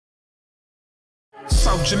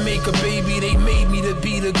South Jamaica, baby, they made me to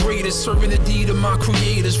be the greatest. Serving the deed of my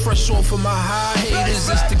creators, fresh off of my high haters.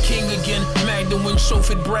 It's the king again, Magdalene,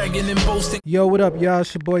 Shofit, bragging and boasting. Yo, what up, y'all?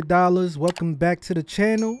 It's your boy Dollars. Welcome back to the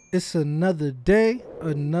channel. It's another day,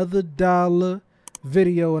 another dollar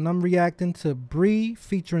video, and I'm reacting to Briii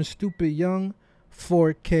featuring tupidYung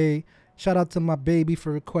 4K. Shout out to my baby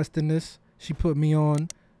for requesting this. She put me on.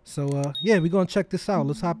 So, yeah, we're going to check this out.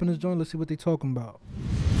 Let's hop in this joint. Let's see what they talking about.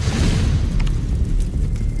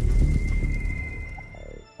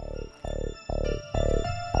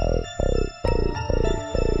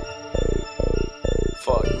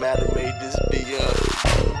 Fuck, matter made this be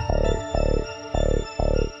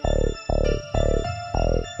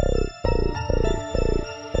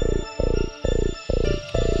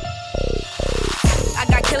I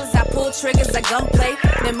got killers, I pull triggers, I gunplay.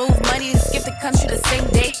 Then move money and skip the country the same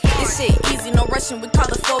day. This shit easy, no rushing, we call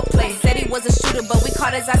it foreplay. Said he was a shooter, but we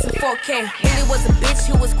caught his ass in 4K. Really was a bitch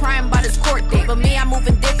who was crying about his court date. But me, I'm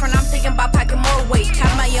moving different, I'm thinking about packing more weight.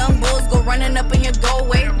 Have my young bulls go running up in your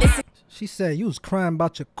doorway. Listen. She said, you was crying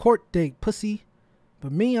about your court date, pussy.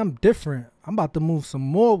 But me, I'm different. I'm about to move some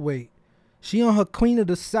more weight. She on her Queen of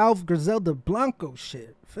the South, Griselda Blanco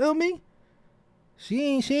shit. Feel me?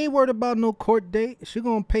 She ain't worried about no court date. She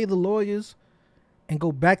gonna pay the lawyers and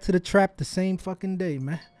go back to the trap the same fucking day,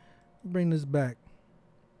 man. Bring this back.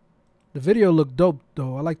 The video looked dope,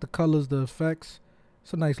 though. I like the colors, the effects.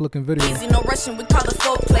 It's a nice looking video. Easy, no rushing, we call it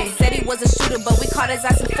foreplay. Said he was a shooter, but we caught his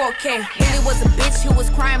ass in 4K. Really was a bitch who was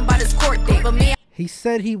crying about his court date. But me, He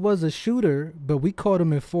said he was a shooter, but we caught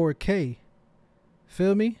him in 4K.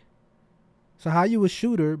 Feel me? So how you a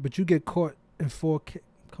shooter, but you get caught in 4K?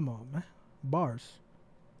 Come on, man. Bars.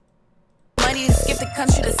 money and skip the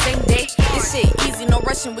country the same day. This shit easy, no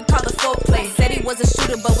rushing, we call it foreplay. Said he was a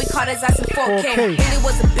shooter, but we caught his ass in 4K. Really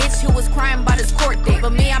was a bitch who was crying about his court date.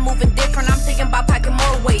 But me, I'm moving different, I'm thinking about packing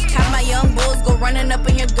more weight. Have my young bulls go running up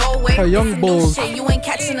in your doorway. Her young bulls. Shit, you ain't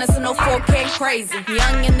catching us in no 4K, crazy.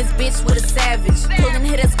 Young in this bitch with a savage. Pulling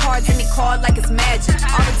hit his cards and he called like it's magic.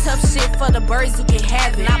 All the tough shit for the birds who can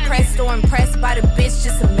have it. Not pressed or impressed by the bitch,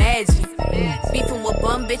 just imagine. Beefing with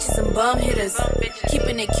bum bitches and bum hitters.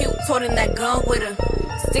 Keeping it cute, toting that gun with her.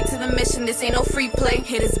 Stick to the mission, this ain't no free play.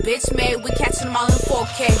 Hit his bitch made, we catching them all in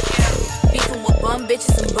 4K. Beefing with bum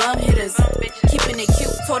bitches and bum hitters. Keeping it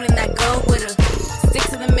cute, toting that gun with her. Stick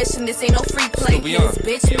to the mission, this ain't no free play. Hit his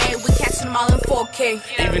bitch made, we catching them all in 4K.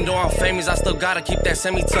 Even though I'm famous, I still gotta keep that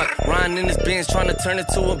semi-tuck. Riding in this Benz, trying to turn it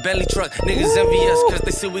to a belly truck. Niggas envy us, cause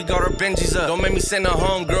they see we got our Benjis up. Don't make me send a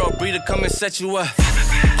homegirl, Briii to come and set you up.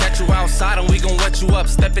 Catch you outside and we gon' wet you up.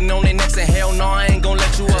 Stepping on their necks and hell no, I ain't gon'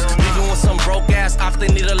 let you up. Leaving with some broke ass ops, they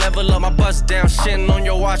need a level up. My bust down, shitting on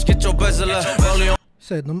your watch, get your bezel up.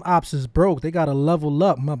 Said them ops is broke, they gotta level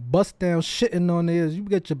up. My bust down shitting on theirs, you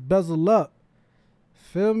get your bezel up.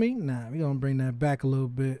 Feel me? Nah, we gonna bring that back a little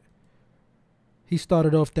bit. He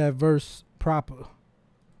started off that verse proper.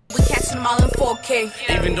 We catching them all in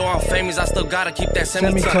 4K. Even though I'm famous, I still gotta keep that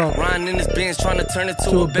semi-tuck. Riding in this Benz, trying to turn it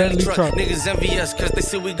to a Bentley truck. Niggas envy us, cause they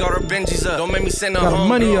see we got our Benjis up. Don't make me send a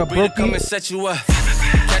homegirl, Briii to come and set you up.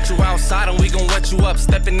 Catch you outside and we gon' wet you up.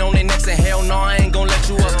 Stepping on their necks and hell no, I ain't gon' let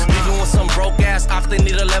you up. Leaving with some broke ass ops, they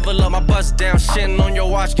need a level up. My bust down, shitting on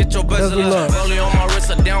your watch, get your bezel up. Rolling on my wrist,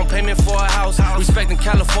 a down payment for a house. Respecting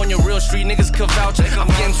California, real street niggas could vouch. I'm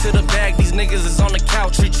getting to the bag, these niggas is on the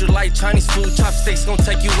couch. Treat you like Chinese food, chopsticks gon'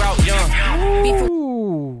 take you out young.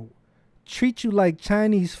 Ooh. Treat you like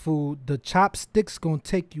Chinese food, the chopsticks gonna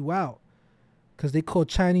take you out. Cause they call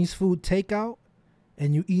Chinese food takeout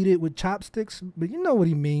and you eat it with chopsticks. But you know what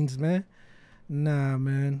he means, man. Nah,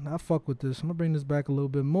 man, I fuck with this. I'm gonna bring this back a little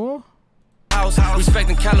bit more.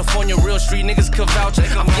 Respecting California, real street niggas could vouch.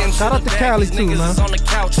 I'm getting shout out to Cali too, man. Niggas is on the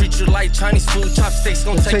couch, treat you like Chinese food, chopsticks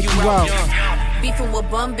gon' take you out young. Beefing with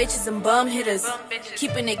bum bitches and bum hitters.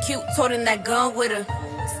 Keeping it cute, toting that gun with her.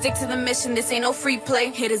 Stick to the mission, this ain't no free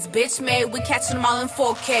play. Hit his bitch made, we catching them all in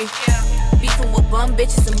 4K. Beefing with bum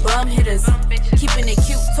bitches and bum hitters. Keeping it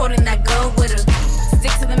cute, toting that gun with her.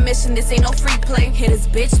 Stick to the mission, this ain't no free play. Hit his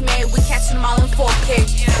bitch made, we catching them all in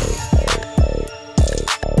 4K.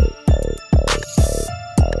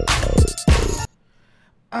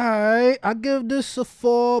 Alright, I give this a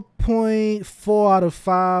 4.4 out of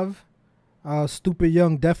 5.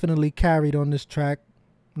 tupidYung definitely carried on this track.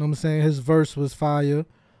 You know what I'm saying? His verse was fire.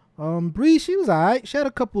 Briii, she was alright. She had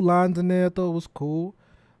a couple lines in there I thought was cool.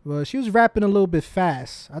 But she was rapping a little bit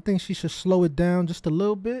fast. I think she should slow it down just a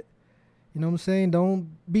little bit. You know what I'm saying?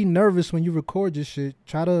 Don't be nervous when you record your shit.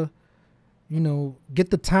 Try to, you know,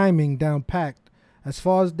 get the timing down packed. As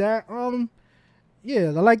far as that, yeah,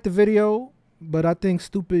 I like the video. But I think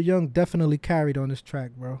tupidYung definitely carried on this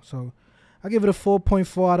track, bro. So I give it a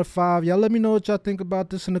 4.4 out of 5. Y'all let me know what y'all think about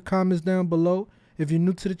this in the comments down below. If you're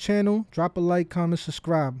new to the channel, drop a like, comment,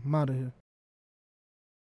 subscribe. I'm out of here.